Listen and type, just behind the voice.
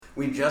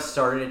We just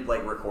started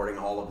recording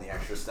all of the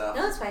extra stuff.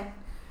 No, that's fine.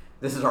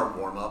 This is our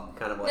warm up,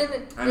 kind of like.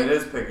 And it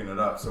is picking it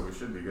up, so we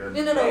should be good.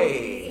 No.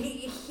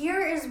 Hey.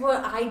 Here is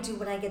what I do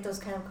when I get those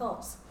kind of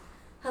calls.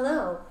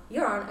 Hello,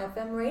 you're on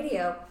FM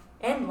radio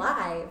and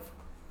live.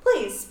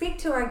 Please speak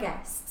to our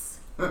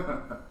guests.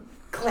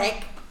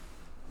 Click.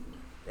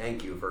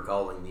 Thank you for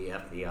calling the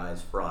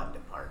FBI's fraud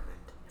department.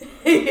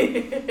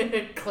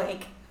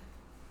 Click.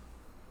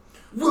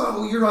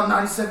 Whoa, you're on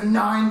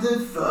 97.9 The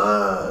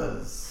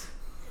Fuzz.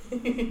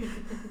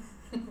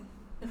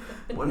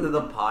 One of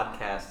the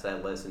podcasts I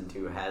listen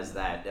to has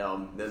that.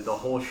 The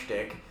whole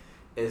shtick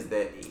is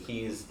that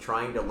he's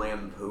trying to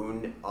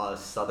lampoon a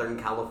Southern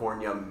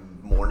California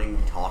morning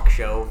talk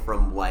show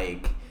from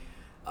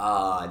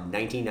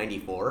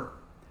 1994.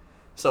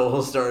 So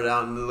he'll start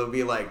out and it'll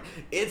be like,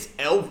 it's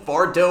El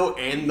Farto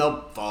and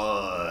the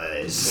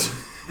Fuzz.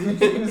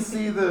 Did you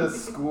see the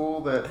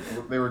school that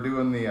they were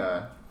doing the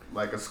a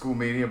school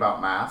meeting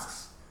about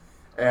masks,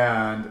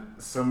 and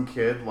some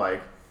kid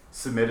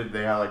submitted,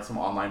 they had some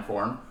online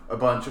form, a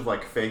bunch of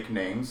fake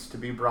names to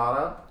be brought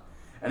up,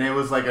 and it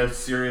was a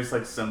serious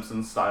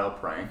Simpsons style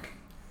prank,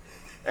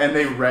 and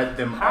they read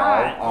them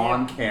all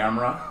on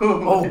camera.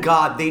 Oh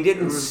God, they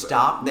didn't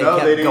stop. They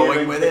kept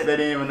going with it. They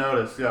didn't even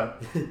notice. Yeah.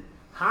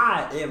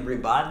 Hi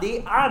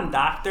everybody, I'm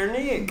Dr.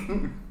 Nick.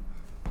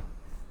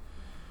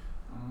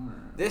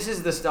 This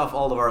is the stuff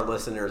all of our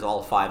listeners,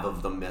 all 5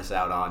 of them, miss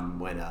out on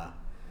when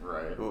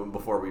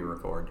before we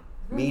record.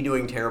 Me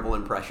doing terrible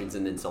impressions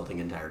and insulting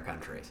entire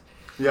countries.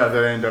 Yeah,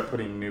 they end up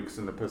putting nukes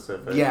in the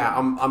Pacific. Yeah,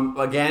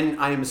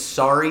 I am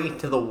sorry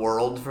to the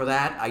world for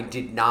that. I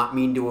did not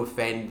mean to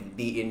offend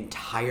the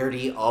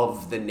entirety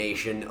of the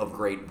nation of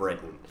Great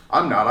Britain.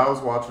 I'm not. I was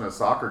watching a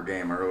soccer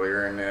game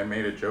earlier, and I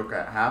made a joke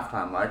at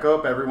halftime,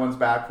 everyone's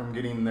back from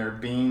getting their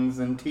beans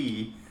and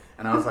tea.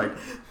 And I was like,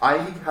 I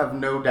have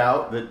no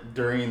doubt that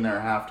during their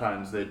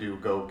halftimes they do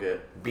go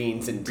get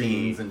beans and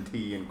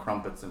tea and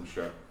crumpets and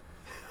shit.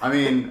 I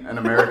mean, in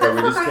America, what the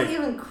we fuck just are take...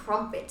 even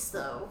crumpets,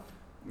 though?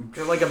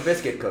 They're like a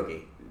biscuit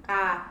cookie.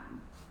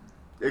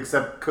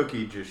 Except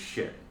cookie just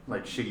shit.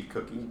 Shitty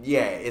cookie.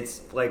 Yeah,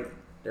 it's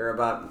they're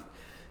about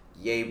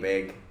yay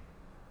big.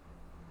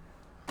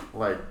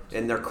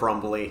 And they're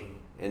crumbly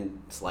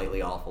and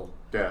slightly awful.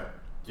 Yeah,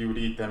 you would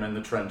eat them in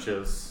the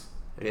trenches.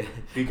 Yeah.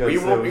 Because we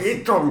will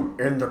eat them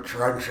in the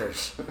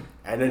trenches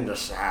and in the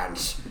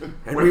sands,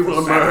 and we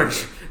will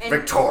emerge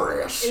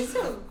victorious.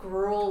 Isn't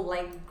gruel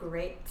like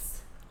grapes?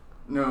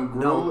 No,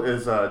 gruel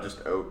is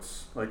just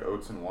oats,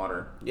 oats and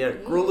water. Yeah,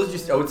 gruel is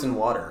just oats and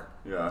water.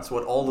 Yeah, that's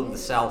what all of the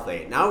South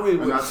ate. Now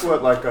and that's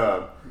what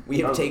we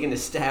have taken a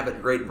stab at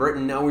Great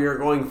Britain. Now we are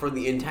going for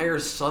the entire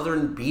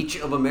southern beach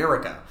of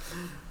America.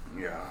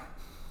 Yeah,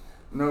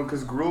 no,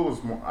 because gruel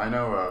is more. I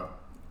know.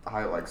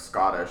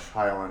 Scottish,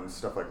 Highlands,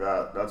 stuff like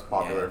that. That's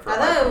popular for. I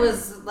thought it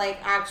was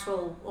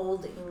actual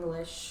Old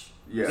English.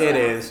 Yeah, it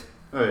is.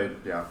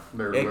 Yeah,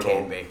 it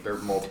can be. There are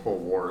multiple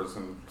wars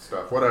and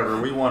stuff.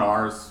 Whatever, we won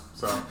ours,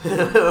 so.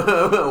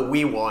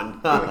 We won.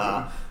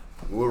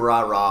 Woo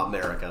rah rah,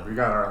 America. We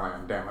got our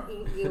land, damn it.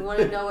 You want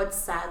to know what's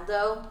sad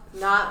though?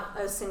 Not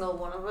a single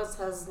one of us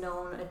has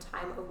known a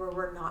time where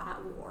we're not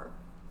at war.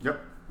 Yep,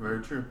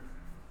 very true.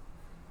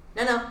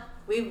 No,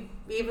 we've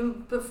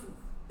even before.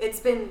 It's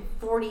been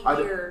 40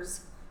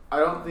 years. I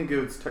don't think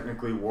it's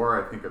technically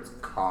war. I think it's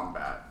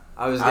combat.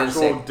 I was going to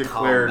say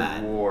declared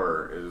combat.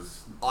 War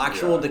is...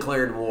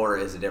 declared war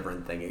is a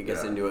different thing. It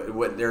gets into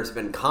it. There's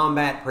been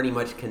combat pretty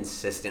much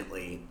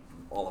consistently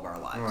all of our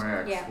lives.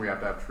 Oh, yeah. We have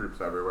to have troops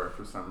everywhere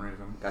for some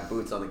reason. Got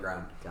boots on the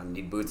ground.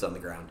 Need boots on the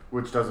ground.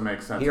 Which doesn't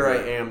make sense. Here I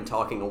am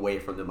talking away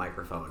from the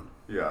microphone.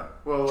 Yeah.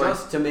 Well,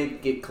 just to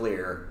make it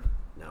clear,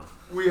 no.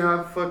 We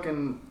have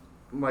fucking...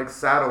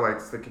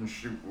 satellites that can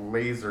shoot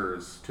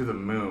lasers to the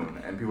moon,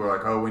 and people are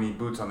like, oh, we need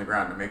boots on the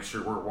ground to make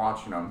sure we're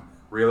watching them.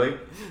 Really?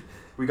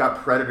 We got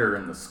Predator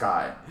in the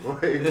sky. Well,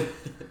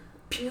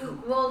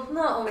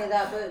 not only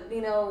that, but,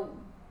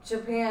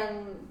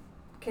 Japan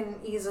can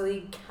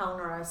easily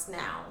counter us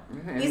now.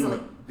 Easily.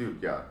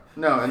 Dude, yeah.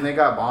 No, and they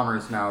got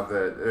bombers now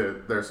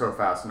that they're so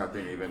fast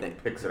nothing even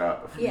picks it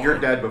up. Yeah. You're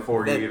dead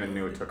before you even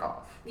knew it took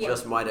off. Yeah.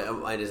 Just might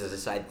as a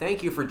aside,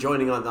 thank you for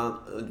joining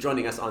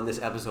us on this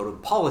episode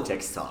of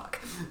Politics Talk.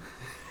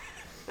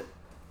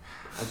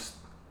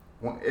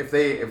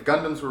 If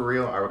Gundams were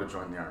real, I would have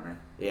joined the army.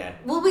 Yeah.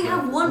 Well, we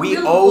have one. We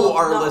owe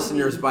our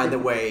listeners, by the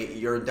way,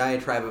 your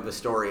diatribe of a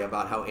story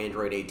about how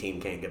Android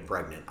 18 can't get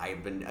pregnant.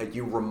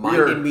 You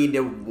reminded me to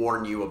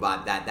warn you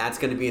about that. That's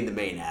going to be in the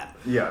main app.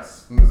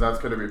 Yes, that's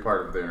going to be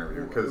part of the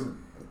interview because.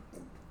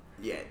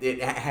 Yeah, it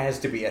has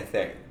to be a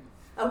thing.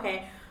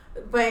 Okay,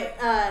 but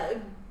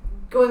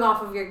going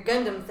off of your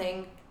Gundam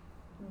thing,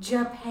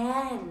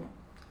 Japan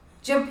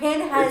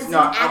has it's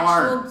not an actual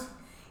armed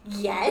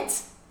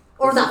yet,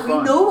 or that we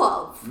know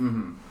of.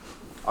 Mm-hmm.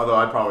 Although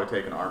I'd probably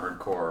take an armored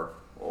core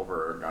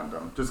over a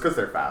Gundam, just because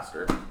they're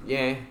faster.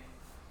 Yeah.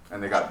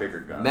 And they got bigger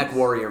guns. Mech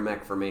Warrior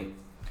Mech for me.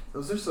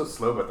 Those are so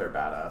slow, but they're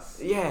badass.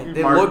 Yeah, You'd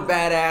they look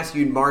badass.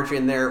 You'd march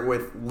in there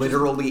with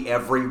literally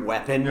every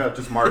weapon. Yeah,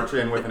 just march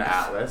in with an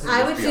atlas. And I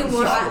just would be do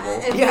more.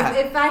 unstoppable.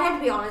 If I had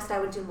to be honest, I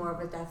would do more of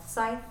a Death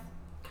Scythe,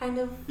 kind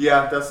of.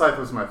 Yeah, Death Scythe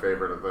was my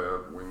favorite of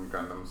the Wing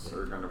Gundams,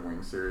 or Gundam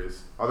Wing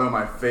series. Although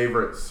my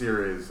favorite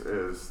series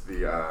is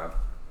the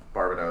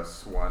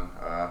Barbados one,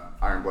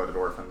 Iron-Blooded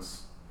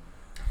Orphans.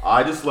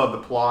 I just love the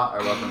plot.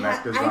 I love the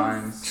mech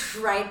designs. I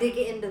tried to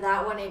get into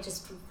that one. It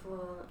just.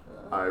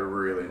 I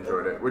really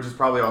enjoyed it, which is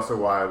probably also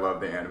why I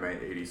love the anime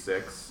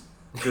 86.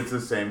 It's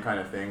the same kind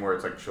of thing where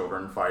it's like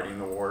children fighting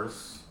the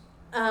wars.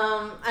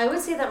 I would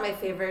say that my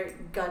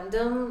favorite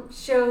Gundam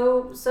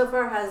show so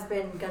far has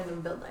been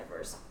Gundam Build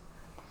Divers.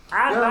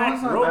 I like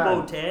it's not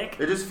Robotech.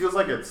 bad. It just feels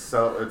like it's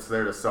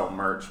there to sell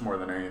merch more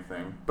than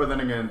anything. But then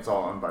again, it's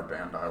all owned by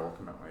Bandai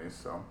ultimately,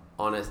 so.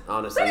 Honestly,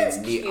 But it's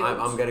cute.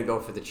 I'm gonna go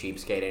for the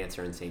cheapskate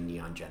answer and say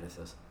Neon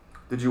Genesis.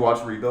 Did you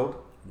watch Rebuild?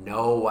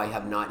 No, I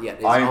have not yet.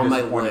 It's I am on my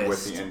disappointed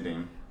list. with the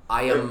ending.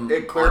 I am.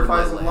 It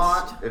clarifies on a my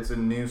lot. list. It's a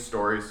new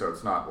story, so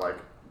it's not like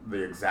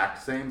the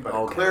exact same, but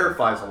Okay. it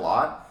clarifies a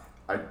lot.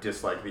 I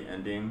dislike the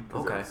ending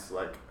because Okay. it's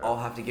like I'll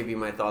have to give you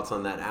my thoughts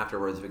on that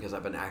afterwards because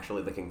I've been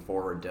actually looking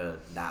forward to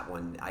that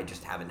one. I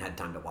just haven't had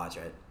time to watch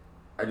it.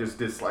 I just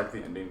dislike the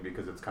ending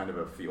because it's kind of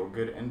a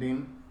feel-good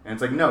ending, and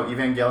it's like no,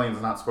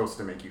 Evangelion's not supposed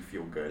to make you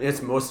feel good. It's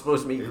supposed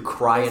to make you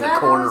cry Is in a that how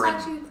corner. it's And,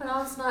 actually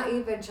pronounced? Not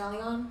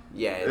Evangelion?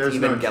 yeah, it's There's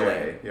no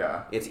Evangelion. J.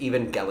 Yeah, It's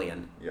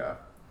Evangelion. yeah.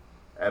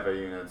 Eva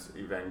units,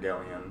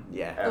 Evangelion.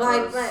 Yeah. Evas.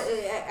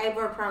 Well, I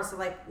would pronounce it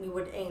like you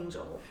would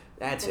angel.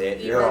 That's And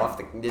it. You're even- off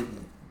the.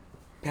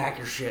 Pack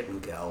your shit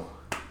and go.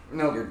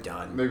 No, You're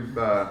done.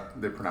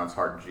 They pronounce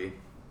hard G.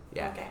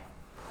 Yeah. Okay.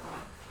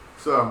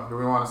 So, do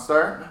we want to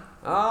start?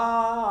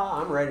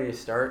 I'm ready to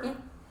start. Yeah.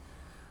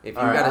 If you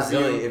All right, got a have you-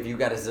 zillion, if you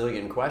got a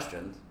zillion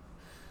questions,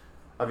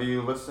 Have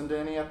you listened to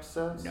any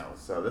episodes? No.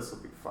 So this will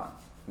be fun.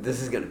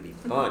 this is gonna be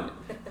fun.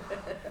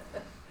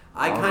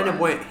 I All kind of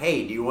right. went,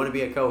 "Hey, do you want to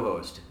be a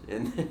co-host?"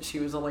 And then she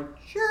was all like,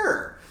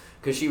 "Sure,"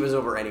 because she was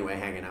over anyway,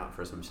 hanging out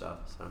for some stuff.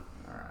 So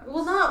All right.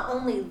 Well, not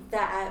only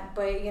that,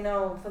 but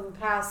for the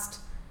past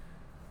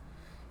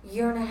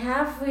year and a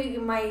half,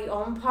 my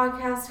own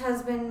podcast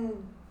has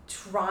been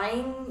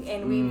trying,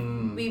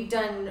 and we've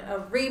done a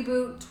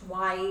reboot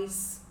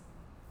twice.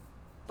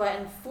 But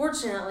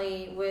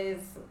unfortunately,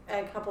 with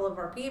a couple of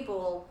our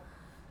people,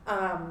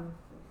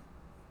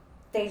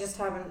 they just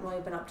haven't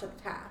really been up to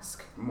the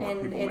task. More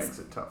and people it's makes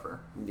it tougher.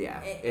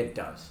 yeah, it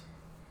does.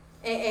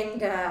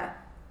 and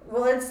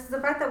well, it's the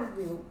fact that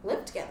we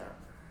live together.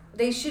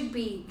 They should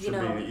be, Should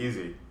be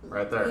easy,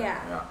 right there.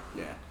 Yeah.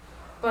 Yeah.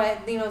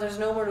 But there's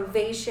no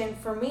motivation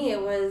for me.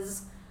 It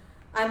was,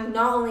 I'm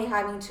not only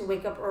having to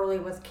wake up early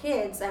with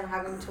kids, I'm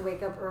having to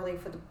wake up early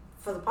for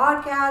the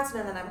podcast,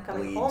 and then I'm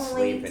coming Bleed, home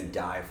sleep, late. and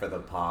die for the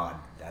pod.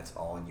 That's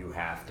all you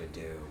have to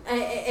do.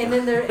 And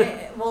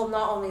then well,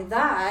 not only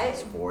that,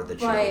 It's for the but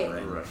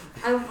children. Right.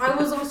 I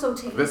was also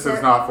taking This care-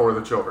 is not for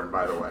the children,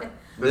 by the way.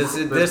 This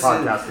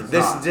podcast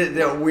is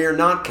not. We're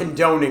not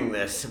condoning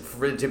this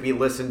to be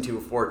listened to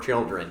for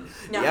children.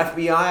 No. The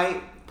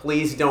FBI,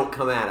 please don't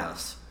come at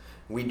us.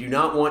 We do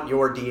not want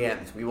your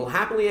DMs. We will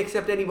happily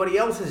accept anybody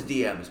else's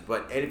DMs,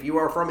 but if you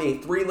are from a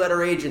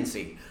 3-letter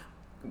agency,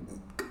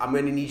 I'm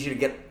going to need you to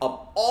get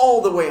up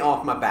all the way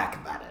off my back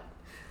about it.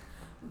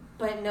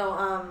 But no,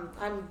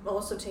 I'm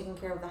also taking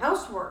care of the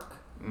housework,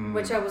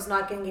 which I was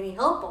not getting any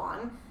help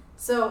on.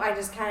 So I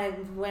just kind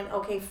of went,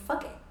 okay,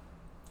 fuck it.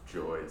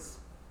 Joys.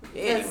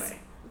 Anyway.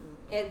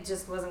 It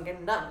just wasn't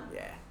getting done.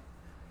 Yeah.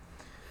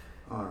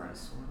 All right.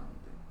 So what I'm